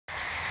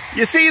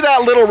You see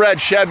that little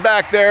red shed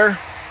back there?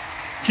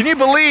 Can you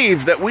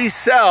believe that we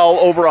sell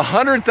over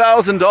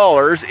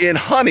 $100,000 in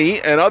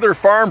honey and other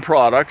farm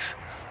products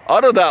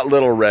out of that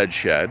little red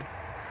shed?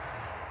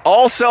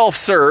 All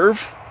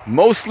self-serve,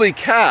 mostly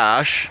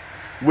cash,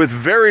 with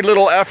very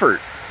little effort.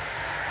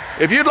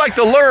 If you'd like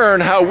to learn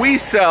how we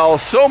sell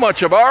so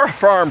much of our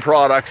farm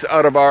products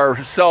out of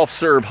our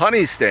self-serve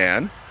honey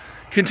stand,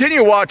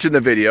 continue watching the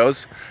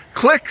videos,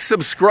 click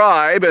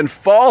subscribe and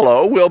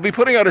follow. We'll be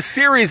putting out a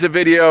series of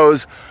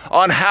videos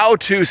on how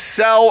to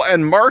sell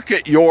and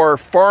market your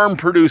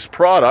farm-produced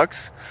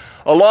products.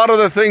 A lot of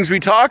the things we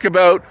talk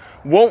about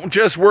won't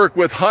just work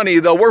with honey,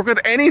 they'll work with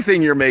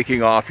anything you're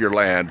making off your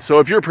land. So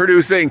if you're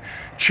producing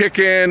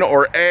chicken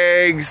or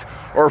eggs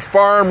or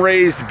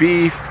farm-raised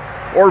beef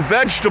or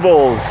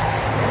vegetables,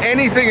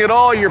 anything at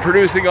all you're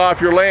producing off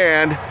your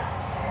land,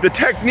 the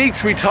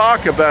techniques we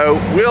talk about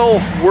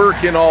will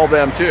work in all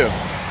them too.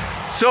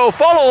 So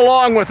follow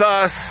along with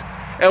us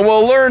and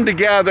we'll learn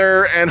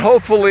together, and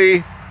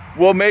hopefully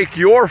we'll make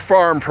your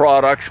farm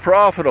products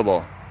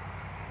profitable.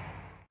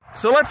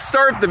 So let's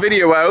start the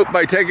video out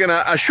by taking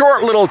a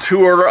short little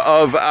tour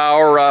of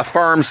our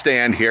farm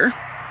stand here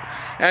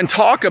and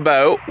talk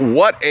about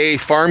what a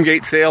farm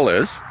gate sale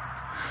is.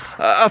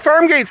 A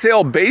farm gate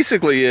sale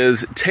basically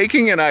is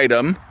taking an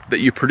item that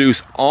you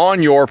produce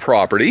on your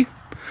property,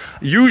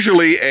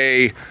 usually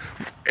a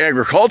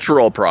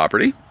agricultural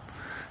property,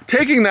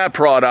 taking that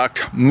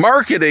product,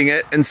 marketing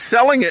it, and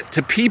selling it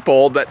to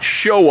people that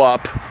show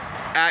up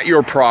at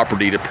your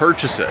property to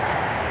purchase it.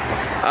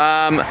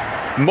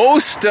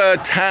 Most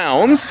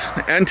towns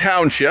and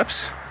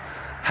townships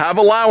have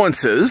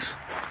allowances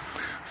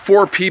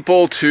for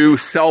people to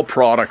sell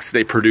products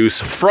they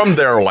produce from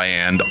their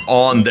land,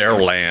 on their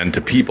land,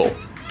 to people.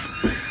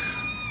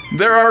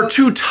 There are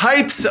two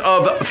types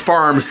of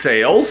farm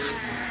sales.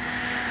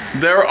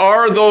 There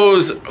are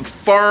those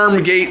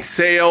farm gate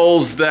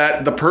sales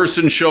that the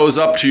person shows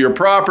up to your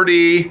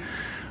property,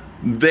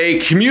 they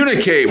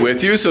communicate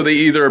with you, so they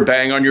either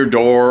bang on your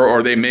door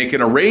or they make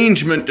an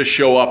arrangement to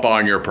show up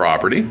on your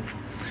property.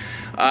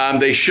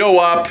 They show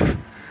up,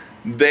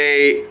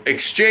 they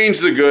exchange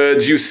the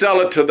goods, you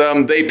sell it to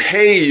them, they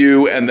pay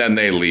you, and then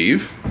they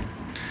leave.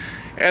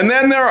 And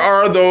then there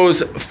are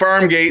those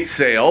farm gate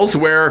sales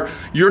where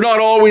you're not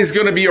always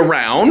going to be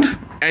around,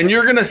 and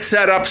you're going to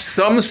set up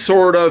some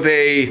sort of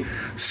a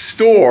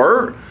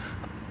store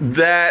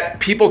that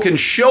people can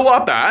show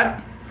up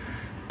at,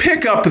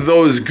 pick up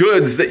those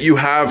goods that you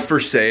have for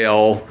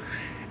sale,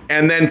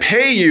 and then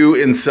pay you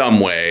in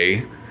some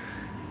way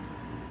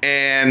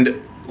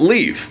and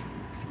leave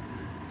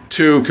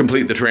to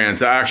complete the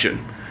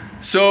transaction.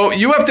 So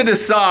you have to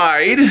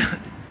decide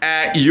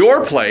at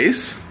your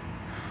place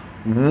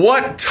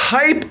what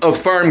type of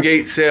farm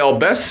gate sale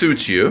best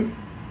suits you.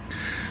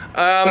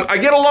 I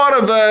get a lot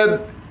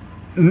of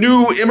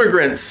new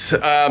immigrants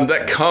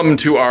that come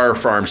to our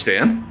farm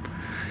stand,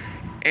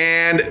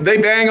 and they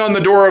bang on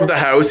the door of the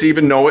house,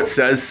 even though it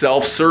says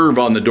self-serve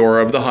on the door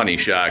of the honey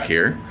shack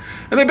here.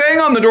 And they bang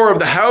on the door of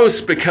the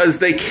house because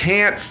they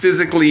can't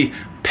physically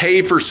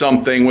pay for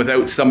something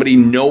without somebody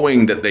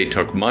knowing that they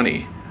took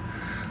money.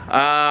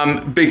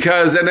 And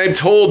they've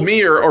told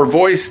me or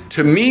voiced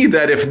to me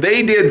that if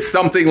they did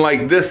something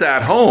like this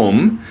at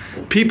home,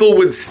 people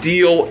would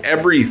steal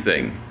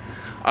everything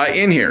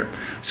in here.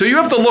 So you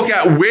have to look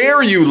at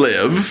where you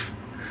live,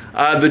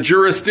 the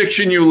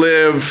jurisdiction you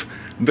live,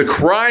 the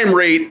crime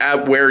rate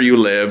at where you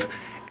live,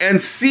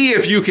 and see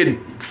if you could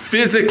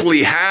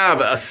physically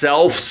have a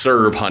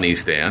self-serve honey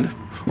stand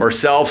or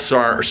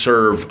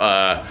self-serve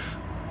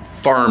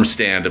farm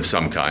stand of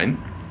some kind.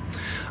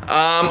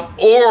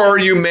 Or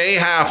you may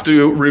have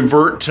to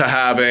revert to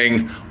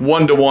having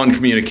one-to-one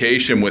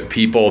communication with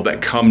people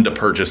that come to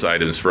purchase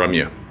items from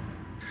you.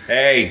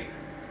 Hey,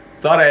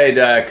 thought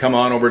I'd come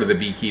on over to the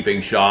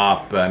beekeeping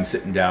shop. I'm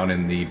sitting down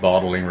in the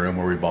bottling room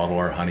where we bottle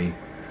our honey.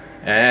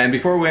 And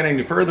before we went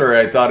any further,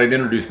 I thought I'd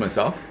introduce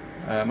myself.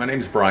 My name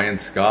is Brian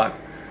Scott.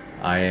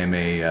 I am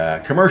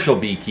a commercial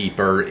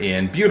beekeeper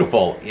in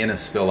beautiful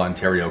Innisfil,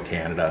 Ontario,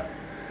 Canada.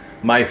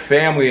 My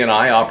family and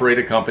I operate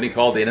a company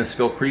called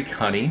Innisfil Creek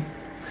Honey.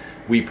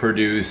 We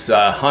produce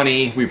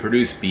honey, we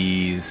produce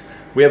bees.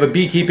 We have a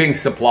beekeeping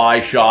supply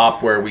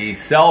shop where we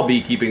sell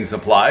beekeeping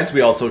supplies.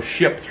 We also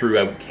ship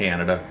throughout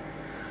Canada.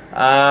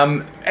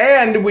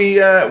 And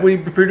we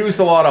produce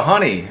a lot of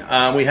honey.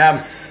 We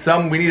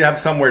need to have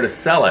somewhere to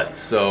sell it.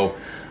 So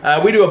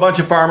we do a bunch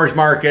of farmers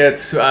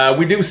markets.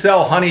 We do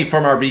sell honey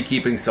from our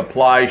beekeeping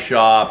supply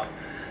shop.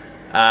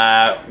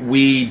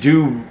 We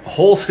do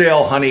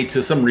wholesale honey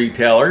to some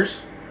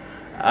retailers.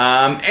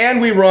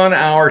 And we run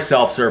our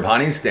self-serve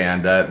honey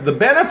stand. The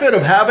benefit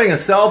of having a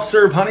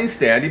self-serve honey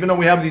stand, even though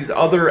we have these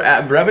other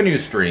revenue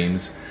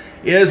streams,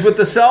 is with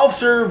the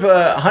self-serve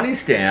honey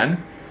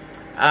stand,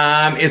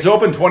 it's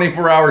open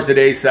 24 hours a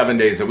day, 7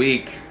 days a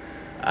week.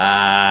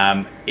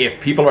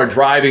 If people are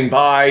driving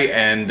by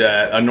and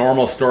a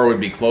normal store would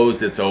be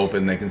closed, it's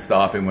open. They can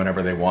stop in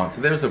whenever they want.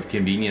 So there's a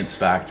convenience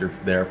factor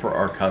there for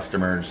our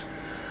customers.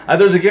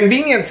 There's a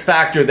convenience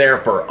factor there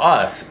for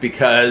us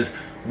because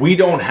we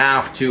don't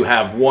have to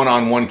have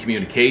one-on-one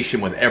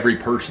communication with every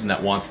person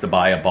that wants to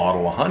buy a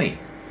bottle of honey.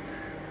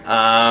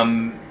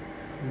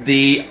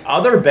 The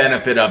other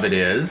benefit of it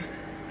is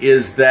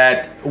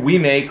that we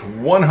make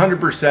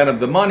 100% of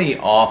the money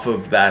off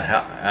of that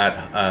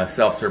at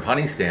self-serve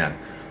honey stand.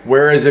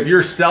 Whereas if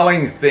you're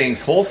selling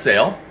things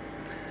wholesale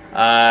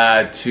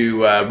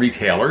to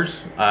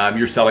retailers,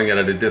 you're selling it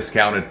at a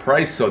discounted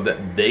price so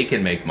that they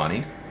can make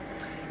money.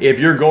 If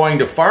you're going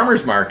to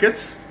farmers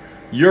markets,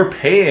 you're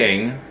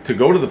paying to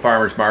go to the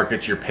farmers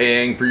markets, you're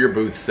paying for your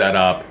booth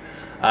setup,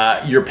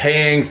 you're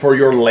paying for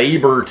your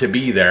labor to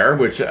be there,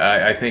 which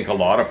I think a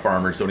lot of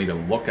farmers don't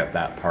even look at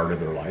that part of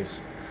their lives.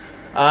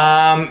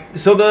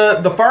 So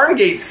the farm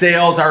gate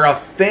sales are a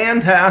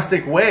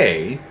fantastic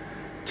way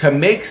to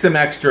make some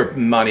extra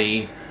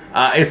money.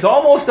 It's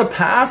almost a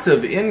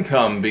passive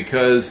income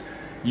because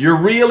you're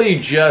really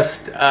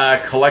just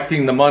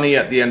collecting the money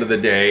at the end of the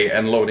day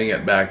and loading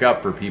it back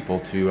up for people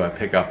to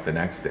pick up the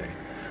next day.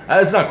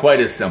 It's not quite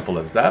as simple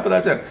as that, but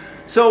that's it.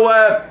 So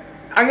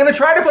I'm going to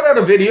try to put out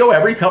a video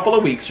every couple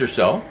of weeks or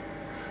so.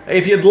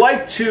 If you'd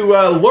like to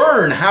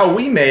learn how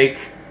we make,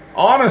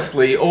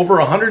 honestly, over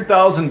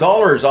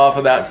 $100,000 off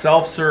of that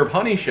self-serve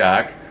honey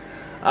shack,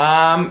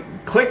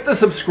 click the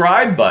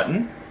subscribe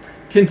button.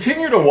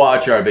 Continue to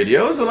watch our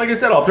videos, and like I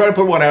said, I'll try to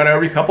put one out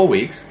every couple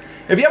weeks.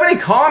 If you have any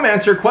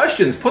comments or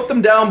questions, put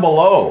them down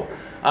below.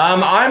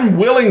 I'm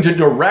willing to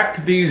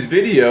direct these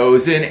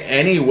videos in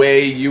any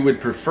way you would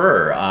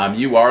prefer.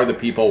 You are the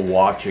people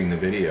watching the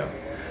video.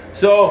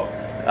 So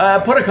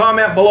put a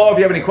comment below if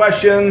you have any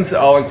questions.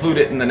 I'll include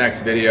it in the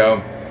next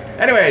video.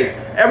 Anyways,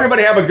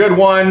 everybody have a good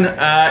one.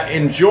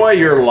 Enjoy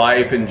your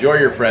life, enjoy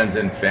your friends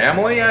and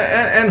family,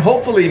 and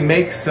hopefully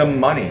make some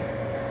money.